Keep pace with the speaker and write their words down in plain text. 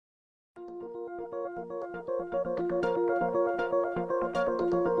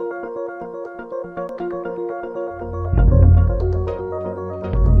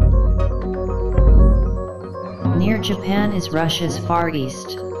Japan is Russia's Far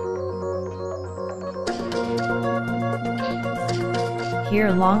East.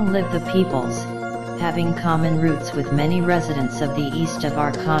 Here long live the peoples, having common roots with many residents of the east of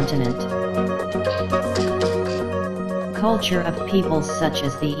our continent. Culture of peoples such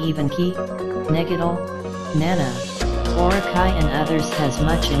as the Evenki, Negadal, Nana, Orokai and others has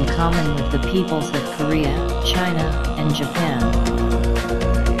much in common with the peoples of Korea, China, and Japan.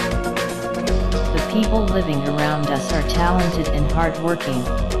 The people living around us are talented and hardworking.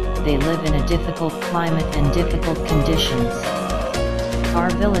 They live in a difficult climate and difficult conditions. Our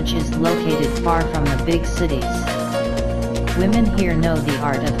village is located far from the big cities. Women here know the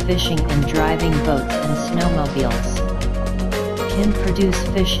art of fishing and driving boats and snowmobiles. Can produce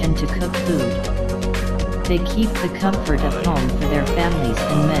fish and to cook food. They keep the comfort of home for their families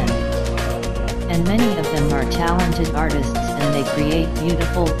and men. And many of them are talented artists and they create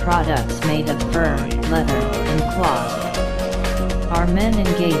beautiful products made of fur, leather, and cloth. Our men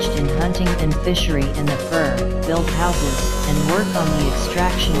engaged in hunting and fishery in the fur, build houses, and work on the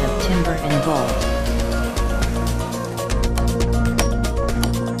extraction of timber and gold.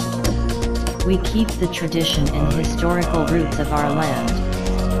 We keep the tradition and historical roots of our land.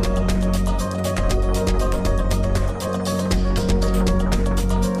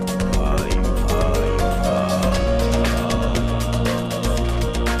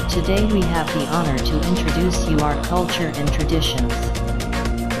 Today we have the honor to introduce you our culture and traditions.